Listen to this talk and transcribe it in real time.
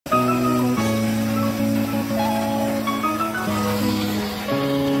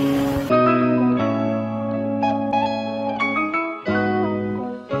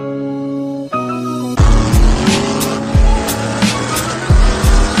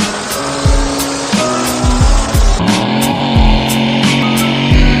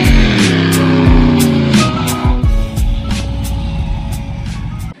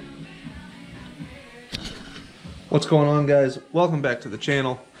What's going on, guys? Welcome back to the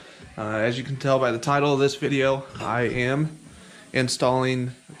channel. As you can tell by the title of this video, I am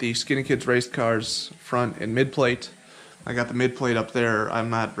installing the Skinny Kids race cars front and mid plate. I got the mid plate up there.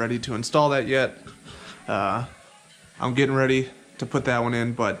 I'm not ready to install that yet. I'm getting ready to put that one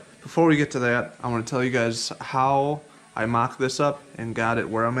in, but before we get to that, I want to tell you guys how I mocked this up and got it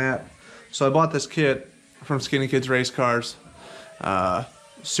where I'm at. So I bought this kit from Skinny Kids race cars.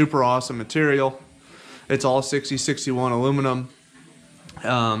 Super awesome material. It's all 6061 aluminum,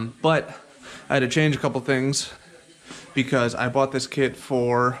 but I had to change a couple things because I bought this kit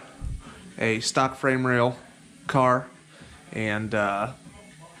for a stock frame rail car, and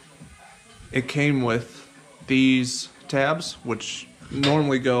it came with these tabs, which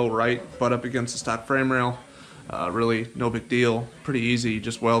normally go right butt up against the stock frame rail. Really no big deal, pretty easy, you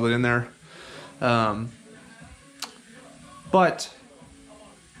just weld it in there. But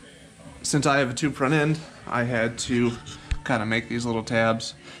since I have a tube front end, I had to kind of make these little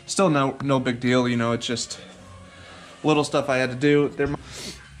tabs. Still no big deal, you know, it's just little stuff I had to do.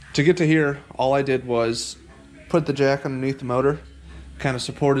 To get to here, all I did was put the jack underneath the motor, kind of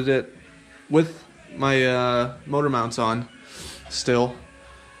supported it with my motor mounts on still,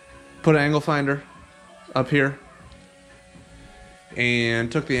 put an angle finder up here,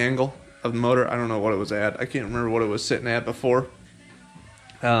 and took the angle of the motor. I don't know what it was at. I can't remember what it was sitting at before.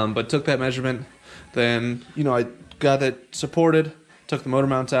 But took that measurement, then, you know, I got it supported, took the motor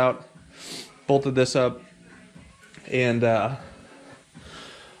mounts out, bolted this up, and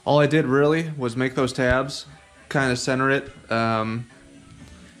all I did really was make those tabs, kind of center it in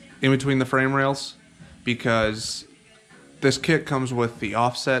between the frame rails, because this kit comes with the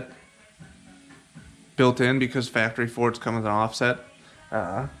offset built in, because factory Fords come with an offset.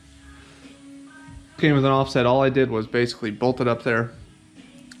 Came with an offset. All I did was basically bolt it up there,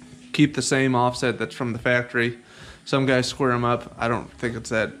 keep the same offset that's from the factory. Some guys square them up. I don't think it's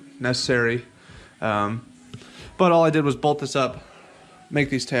that necessary. But all I did was bolt this up, make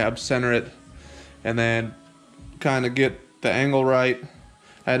these tabs, center it, and then kind of get the angle right.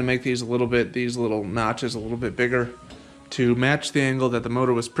 I had to make these little notches a little bit bigger to match the angle that the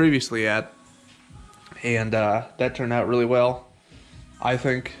motor was previously at. And that turned out really well, I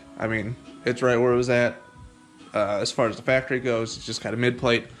think. I mean, it's right where it was at. As far as the factory goes, it's just kind of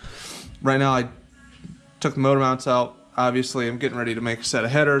mid-plate. Right now I took the motor mounts out. Obviously I'm getting ready to make a set of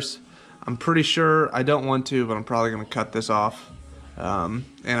headers. I'm pretty sure, I don't want to, but I'm probably going to cut this off. And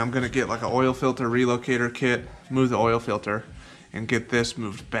I'm going to get like an oil filter relocator kit, move the oil filter, and get this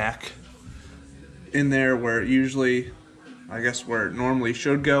moved back in there where it usually, I guess where it normally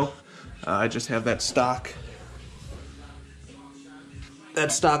should go. I just have that stock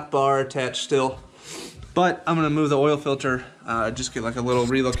bar attached still. But I'm going to move the oil filter, just get like a little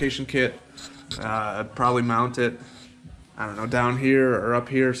relocation kit, probably mount it, I don't know, down here or up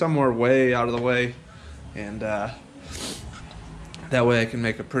here, somewhere way out of the way, and that way I can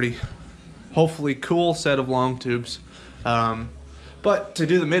make a pretty, hopefully cool set of long tubes. But to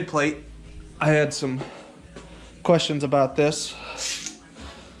do the mid plate, I had some questions about this.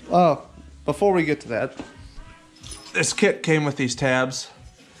 Before we get to that, this kit came with these tabs.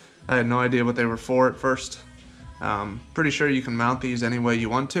 I had no idea what they were for at first. Pretty sure you can mount these any way you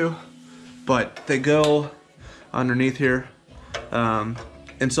want to, but they go underneath here. And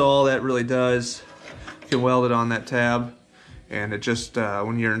so all that really does, you can weld it on that tab, and it just,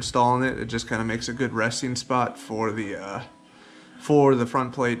 when you're installing it, it just kind of makes a good resting spot for the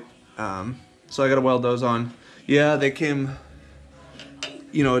front plate. So I gotta weld those on. Yeah, they came,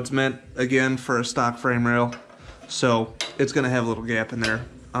 you know, it's meant, again, for a stock frame rail, so it's gonna have a little gap in there.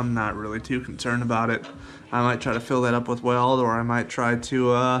 I'm not really too concerned about it. I might try to fill that up with weld, or I might try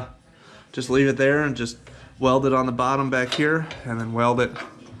to just leave it there and just weld it on the bottom back here, and then weld it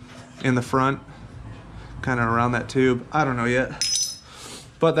in the front, kind of around that tube. I don't know yet,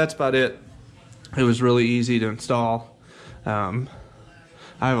 but that's about it. It was really easy to install. I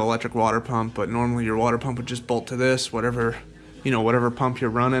have an electric water pump, but normally your water pump would just bolt to this, whatever pump you're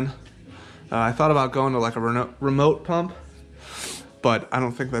running. I thought about going to like a remote pump, but I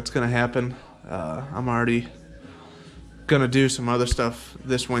don't think that's going to happen. I'm already going to do some other stuff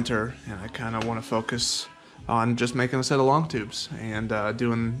this winter, and I kind of want to focus on just making a set of long tubes and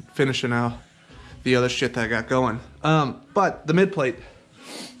finishing out the other shit that I got going. But the mid plate.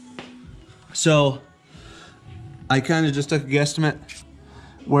 So I kind of just took a guesstimate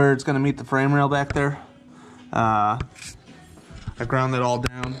where it's going to meet the frame rail back there. I ground that all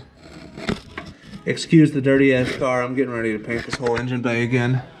down. Excuse the dirty ass car, I'm getting ready to paint this whole engine bay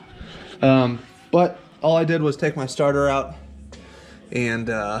again. But all I did was take my starter out,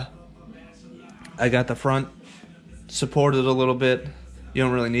 and I got the front support it a little bit. You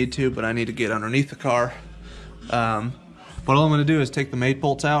don't really need to, but I need to get underneath the car. But all I'm going to do is take the mate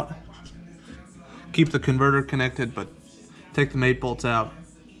bolts out, keep the converter connected, but take the mate bolts out,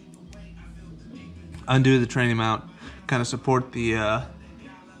 undo the training mount, kind of support the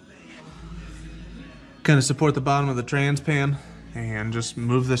bottom of the trans pan, and just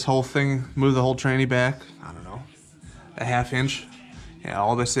move this whole thing, move the whole tranny back, I don't know, a ½ inch. Yeah,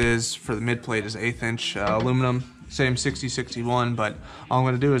 all this is for the mid plate is 1/8 inch aluminum, same 6061, but all I'm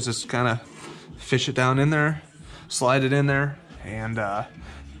going to do is just kind of fish it down in there, slide it in there, and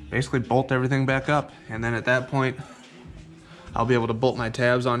basically bolt everything back up. And then at that point, I'll be able to bolt my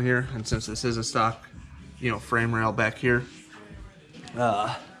tabs on here. And since this is a stock, frame rail back here,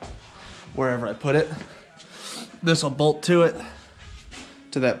 wherever I put it, this will bolt to it,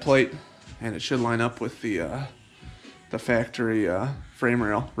 to that plate, and it should line up with the factory frame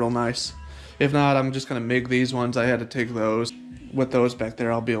rail real nice. If not, I'm just gonna MIG these ones. I had to take those. With those back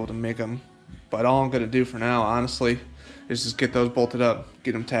there, I'll be able to MIG them. But all I'm gonna do for now, honestly, is just get those bolted up,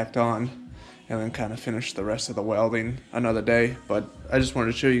 get them tacked on, and then kind of finish the rest of the welding another day. But I just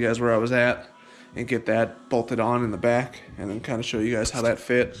wanted to show you guys where I was at and get that bolted on in the back, and then kind of show you guys how that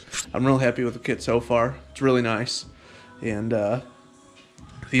fit. I'm real happy with the kit so far. It's really nice. And the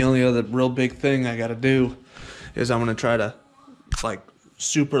only other real big thing I gotta do is I'm gonna try to like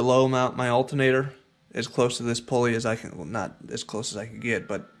super low mount my alternator as close to this pulley as I can. Well, not as close as I can get,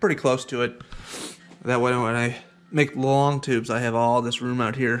 but pretty close to it. That way when I make long tubes, I have all this room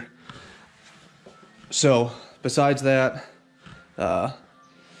out here. So besides that,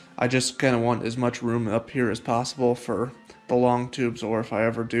 I just kind of want as much room up here as possible for the long tubes, or if I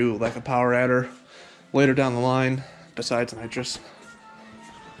ever do like a power adder later down the line, besides nitrous.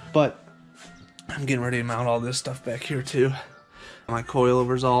 But I'm getting ready to mount all this stuff back here too. My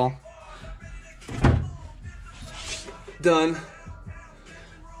coilover's all done.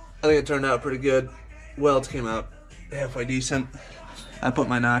 I think it turned out pretty good. Welds came out halfway decent. I put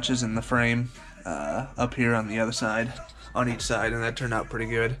my notches in the frame up here on the other side, on each side, and that turned out pretty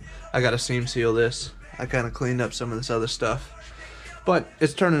good. I got to seam seal this. I kind of cleaned up some of this other stuff, but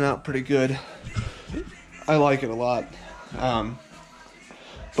it's turning out pretty good. I like it a lot.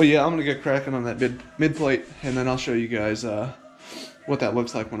 But yeah, I'm gonna get cracking on that mid plate, and then I'll show you guys what that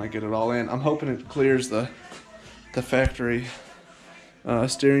looks like when I get it all in. I'm hoping it clears the factory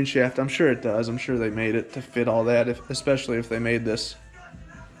steering shaft. I'm sure it does. I'm sure they made it to fit all that, especially if they made this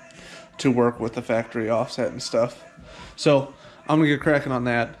to work with the factory offset and stuff. So I'm gonna get cracking on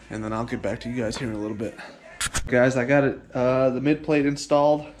that, and then I'll get back to you guys here in a little bit. Guys, I got it, the mid plate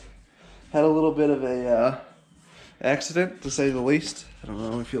installed. Had a little bit of a accident, to say the least. I don't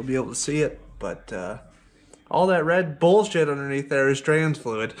know if you'll be able to see it, but all that red bullshit underneath there is trans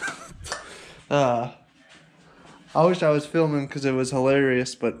fluid. I wish I was filming because it was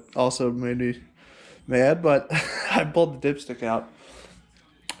hilarious, but also made me mad. But I pulled the dipstick out,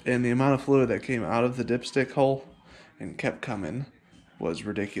 and the amount of fluid that came out of the dipstick hole and kept coming was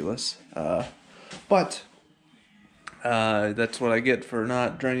ridiculous. But that's what I get for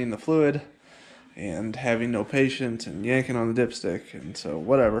not draining the fluid and having no patience and yanking on the dipstick, and so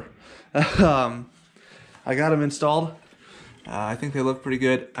whatever. I got them installed. I think they look pretty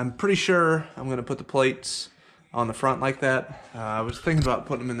good. I'm pretty sure I'm going to put the plates on the front like that. I was thinking about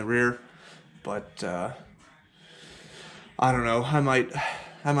putting them in the rear, but I don't know. I might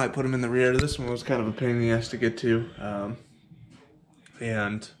put them in the rear. This one was kind of a pain in the ass to get to,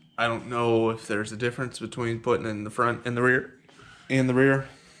 and I don't know if there's a difference between putting it in the front and the rear.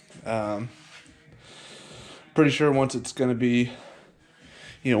 Pretty sure once it's going to be,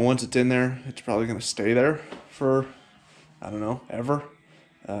 once it's in there, it's probably going to stay there for, I don't know, ever.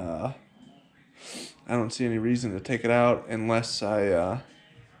 I don't see any reason to take it out unless I,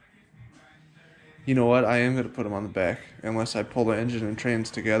 you know what, I am going to put them on the back unless I pull the engine and trans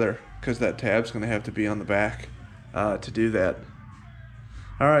together, because that tab's going to have to be on the back to do that.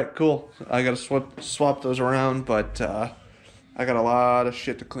 Alright, cool. I got to swap those around, but I got a lot of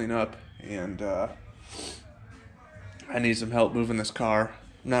shit to clean up, and I need some help moving this car.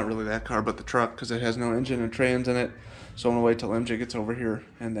 Not really that car, but the truck, because it has no engine and trans in it. So I'm gonna wait till MJ gets over here,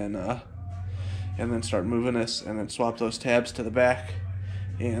 and then start moving this, and then swap those tabs to the back,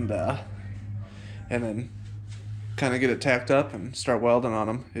 and then kind of get it tacked up and start welding on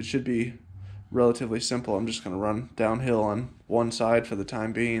them. It should be relatively simple. I'm just gonna run downhill on one side for the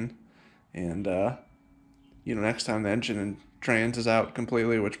time being, and next time the engine and trans is out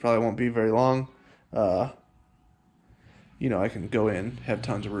completely, which probably won't be very long, I can go in, have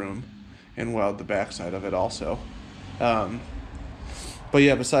tons of room, and weld the backside of it also. But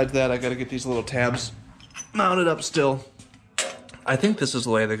yeah, besides that, I got to get these little tabs mounted up still. I think this is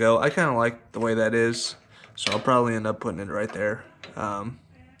the way to go. I kind of like the way that is, so I'll probably end up putting it right there. I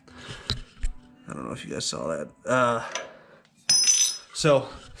don't know if you guys saw that. So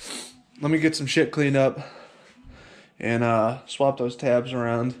let me get some shit cleaned up and swap those tabs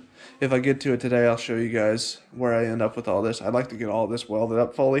around. If I get to it today, I'll show you guys where I end up with all this. I'd like to get all this welded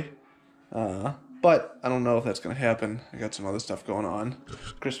up fully, but I don't know if that's going to happen. I got some other stuff going on.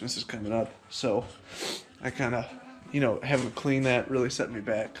 Christmas is coming up, so I kind of, you know, having to clean that really set me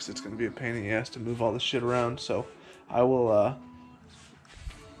back because it's going to be a pain in the ass to move all this shit around. So I will,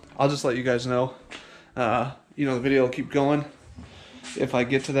 I'll just let you guys know. You know, the video will keep going if I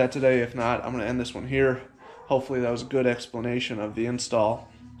get to that today. If not, I'm going to end this one here. Hopefully that was a good explanation of the install.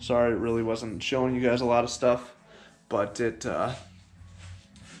 Sorry it really wasn't showing you guys a lot of stuff, but it,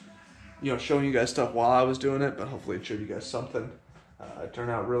 you know, showing you guys stuff while I was doing it, but hopefully it showed you guys something. It turned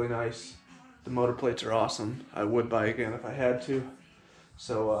out really nice. The motor plates are awesome. I would buy again if I had to.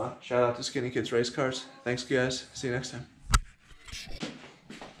 So shout out to Skinny Kids Race Cars. Thanks guys. See you next time.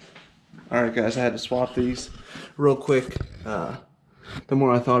 Alright guys, I had to swap these real quick. The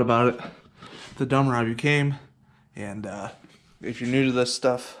more I thought about it, the dumber I became. And if you're new to this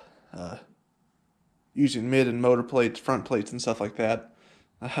stuff, using mid and motor plates, front plates and stuff like that,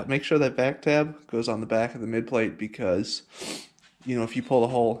 make sure that back tab goes on the back of the mid plate, because you know, if you pull the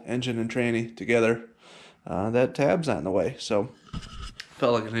whole engine and tranny together, that tab's not in the way. So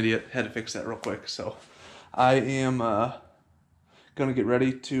felt like an idiot, had to fix that real quick. So I am gonna get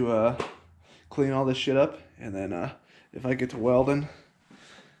ready to clean all this shit up, and then if I get to welding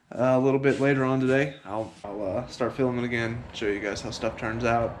a little bit later on today, I'll start filming again, show you guys how stuff turns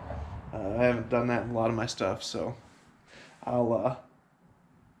out. I haven't done that in a lot of my stuff, so I'll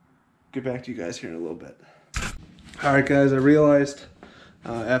get back to you guys here in a little bit. Alright guys, I realized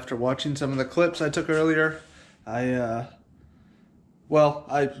after watching some of the clips I took earlier, I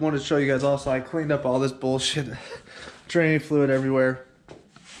wanted to show you guys also, I cleaned up all this bullshit, training fluid everywhere.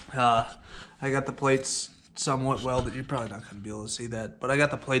 I got the plates somewhat welded. You're probably not going to be able to see that, but I got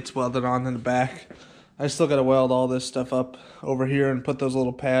the plates welded on in the back. I still got to weld all this stuff up over here and put those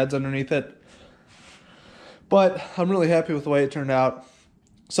little pads underneath it. But I'm really happy with the way it turned out.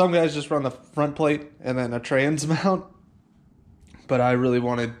 Some guys just run the front plate and then a trans mount, but I really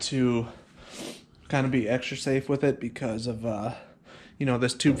wanted to kind of be extra safe with it because of, you know,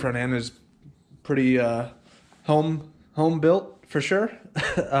 this tube front end is pretty home built for sure.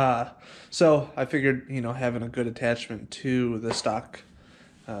 So I figured, you know, having a good attachment to the stock,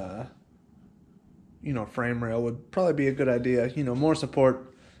 you know, frame rail would probably be a good idea. You know, more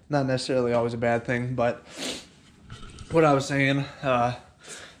support, not necessarily always a bad thing, but what I was saying,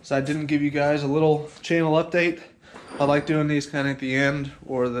 so I didn't give you guys a little channel update. I like doing these kind of at the end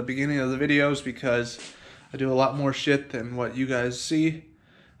or the beginning of the videos because I do a lot more shit than what you guys see.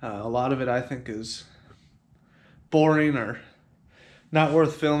 A lot of it I think is boring or not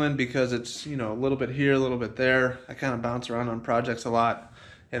worth filming because it's, you know, a little bit here, a little bit there. I kind of bounce around on projects a lot,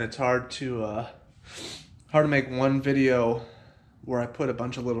 and it's hard to make one video where I put a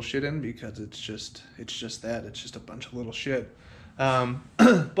bunch of little shit in because it's just a bunch of little shit.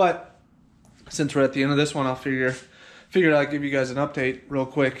 But since we're at the end of this one, I figured I'd give you guys an update real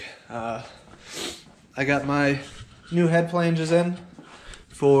quick. I got my new head flanges in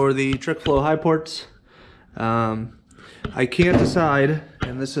for the trick flow high ports. I can't decide,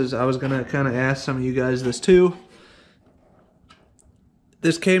 and this is, I was gonna kind of ask some of you guys this too.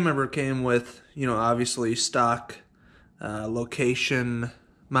 This K-member came with, you know, obviously stock location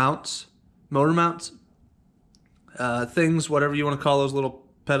mounts, motor mounts, things, whatever you want to call those little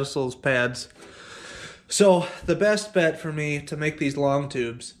pedestals, pads. So the best bet for me to make these long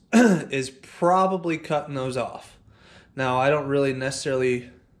tubes is probably cutting those off. Now I don't really necessarily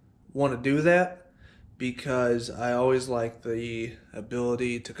want to do that because I always like the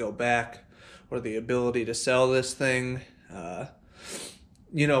ability to go back or the ability to sell this thing.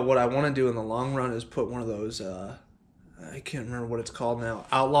 You know, what I want to do in the long run is put one of those, I can't remember what it's called now,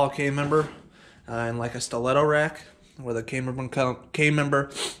 outlaw K-member in like a stiletto rack where the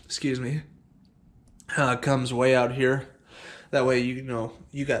K-member, excuse me, comes way out here. That way, you know,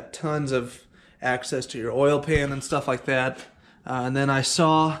 you got tons of access to your oil pan and stuff like that. And then I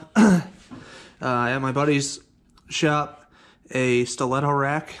saw at my buddy's shop a stiletto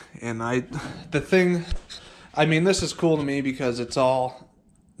rack, and the thing, I mean, this is cool to me because it's all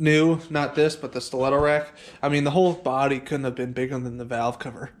new, not this, but the stiletto rack. I mean, the whole body couldn't have been bigger than the valve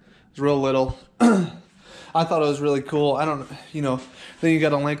cover. It's real little. I thought it was really cool. I don't, you know, then you got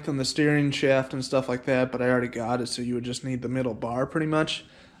to lengthen the steering shaft and stuff like that, but I already got it, so you would just need the middle bar pretty much.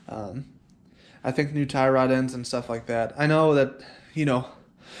 I think new tie rod ends and stuff like that. I know that, you know,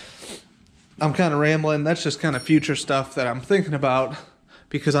 I'm kind of rambling. That's just kind of future stuff that I'm thinking about,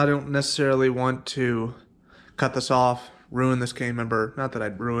 because I don't necessarily want to cut this off, ruin this cane member. Not that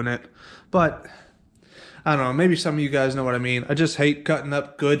I'd ruin it, but I don't know. Maybe some of you guys know what I mean. I just hate cutting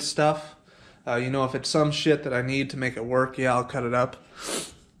up good stuff. You know, if it's some shit that I need to make it work, yeah, I'll cut it up.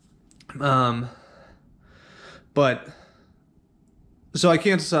 But so I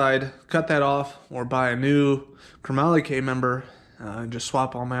can't decide, cut that off or buy a new chromoly cane member and just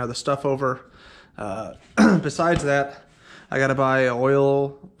swap all my other stuff over. Besides that, I gotta buy an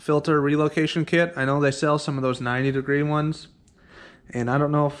oil filter relocation kit. I know they sell some of those 90-degree ones, and I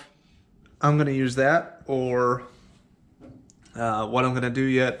don't know if I'm gonna use that or what I'm gonna do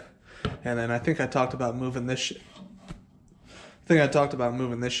yet. And then I think I talked about moving this shit.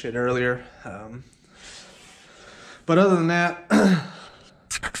 Earlier. But other than that,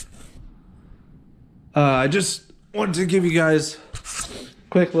 I just wanted to give you guys a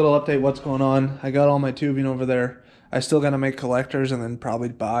quick little update what's going on. I got all my tubing over there. I still got to make collectors and then probably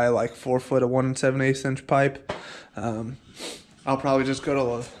buy like 4 foot of 1 7/8 inch pipe. I'll probably just go to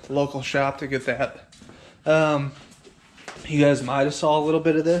a local shop to get that. You guys might have saw a little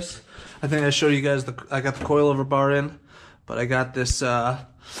bit of this. I think I showed you guys I got the coilover bar in, but I got this, I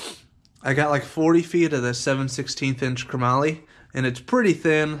got like 40 feet of this 7/16 inch chromoly, and it's pretty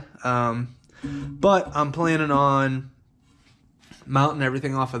thin, but I'm planning on mounting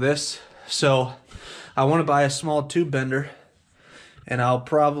everything off of this. So I want to buy a small tube bender, and I'll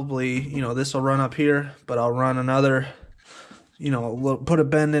probably, you know, this will run up here, but I'll run another, you know, put a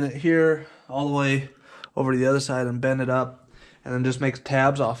bend in it here all the way over to the other side and bend it up, and then just make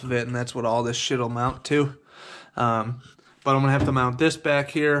tabs off of it, and that's what all this shit will mount to. But I'm going to have to mount this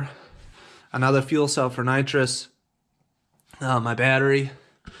back here, another fuel cell for nitrous, my battery,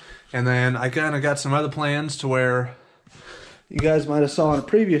 and then I kind of got some other plans to where you guys might have saw in a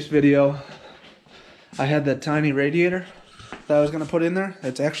previous video, I had that tiny radiator that I was going to put in there.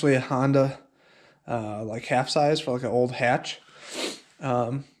 It's actually a Honda, like half size for like an old hatch.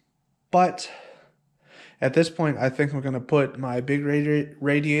 But at this point, I think we're going to put my big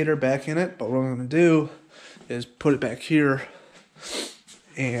radiator back in it. But what I'm going to do is put it back here.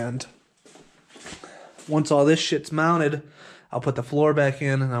 And once all this shit's mounted, I'll put the floor back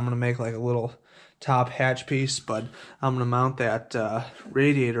in, and I'm going to make like a little top hatch piece. But I'm going to mount that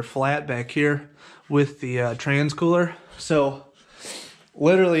radiator flat back here with the trans cooler. So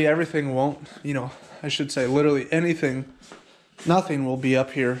literally everything won't, you know, I should say literally nothing will be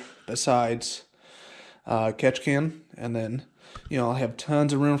up here besides catch can. And then, you know, I'll have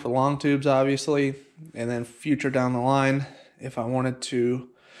tons of room for long tubes, obviously. And then future down the line, if I wanted to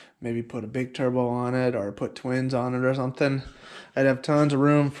maybe put a big turbo on it or put twins on it or something, I'd have tons of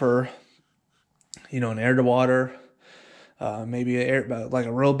room for, you know, an air to water, maybe like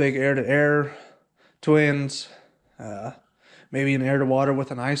a real big air to air twins, maybe an air to water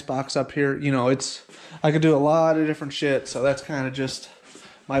with an ice box up here. You know, I could do a lot of different shit. So that's kind of just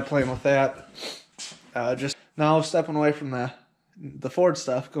my plan with that. Just now stepping away from the Ford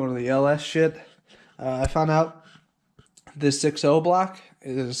stuff, going to the LS shit. I found out this 6.0 block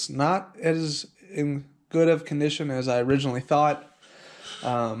is not as in good of condition as I originally thought.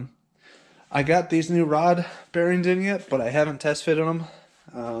 I got these new rod bearings in yet, but I haven't test fitted them.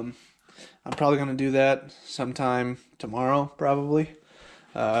 I'm probably going to do that sometime tomorrow, probably.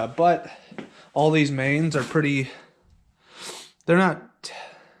 But all these mains are they're not,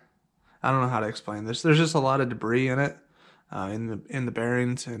 I don't know how to explain this. There's just a lot of debris in it, in the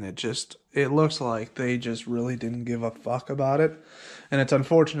bearings, and it looks like they just really didn't give a fuck about it. And it's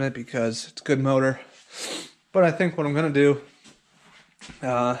unfortunate because it's a good motor. But I think what I'm going to do,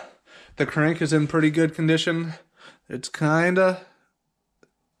 the crank is in pretty good condition. It's kind of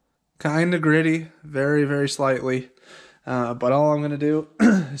gritty, very, very slightly. But all I'm going to do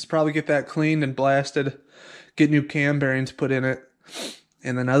is probably get that cleaned and blasted, get new cam bearings put in it,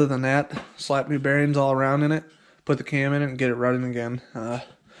 and then other than that, slap new bearings all around in it, put the cam in it, and get it running again.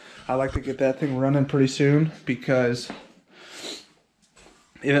 I like to get that thing running pretty soon, because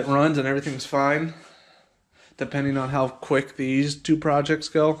if it runs and everything's fine, depending on how quick these two projects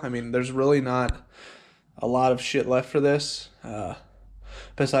go, I mean, there's really not a lot of shit left for this.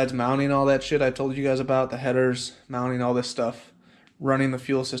 Besides mounting all that shit I told you guys about, the headers, mounting all this stuff, running the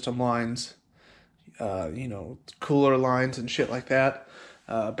fuel system lines, you know, cooler lines and shit like that,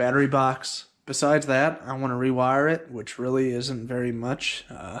 battery box. Besides that, I want to rewire it, which really isn't very much.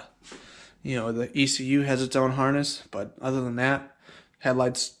 You know, the ECU has its own harness, but other than that,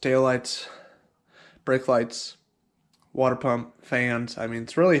 headlights, taillights, brake lights, water pump, fans. I mean,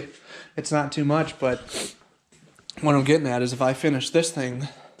 it's not too much, but what I'm getting at is if I finish this thing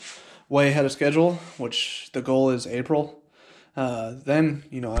way ahead of schedule, which the goal is April, then,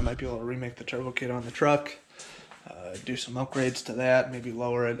 you know, I might be able to remake the turbo kit on the truck, do some upgrades to that, maybe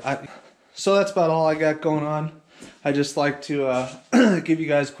lower it. So that's about all I got going on. I just like to give you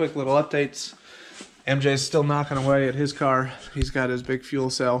guys quick little updates. MJ's still knocking away at his car. He's got his big fuel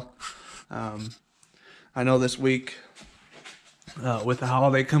cell. I know this week, with the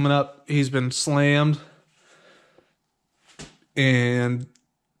holiday coming up, he's been slammed. And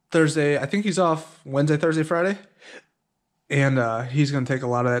Thursday, I think he's off Wednesday, Thursday, Friday. And he's going to take a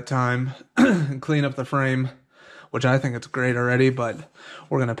lot of that time and clean up the frame, which I think it's great already, but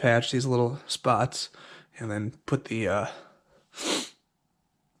we're going to patch these little spots and then put the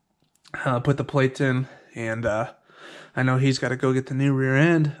plates in. And I know he's got to go get the new rear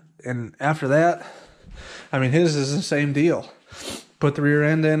end. And after that, I mean, his is the same deal. Put the rear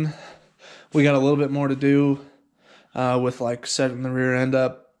end in. We got a little bit more to do with like setting the rear end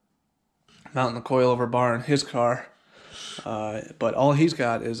up, mounting the coilover bar in his car. But all he's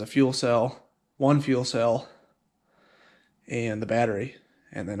got is a fuel cell, one fuel cell, and the battery.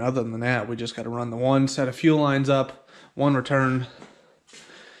 And then other than that, we just got to run the one set of fuel lines up, one return.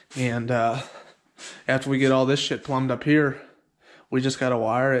 And after we get all this shit plumbed up here, we just got to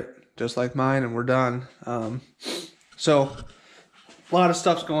wire it just like mine and we're done. So a lot of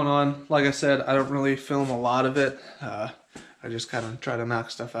stuff's going on. Like I said, I don't really film a lot of it. I just kind of try to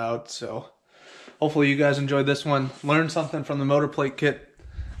knock stuff out. So hopefully you guys enjoyed this one. Learned something from the motor plate kit.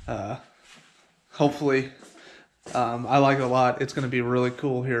 Hopefully I like it a lot. It's going to be really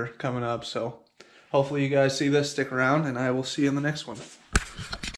cool here coming up. So hopefully you guys see this, stick around, and I will see you in the next one.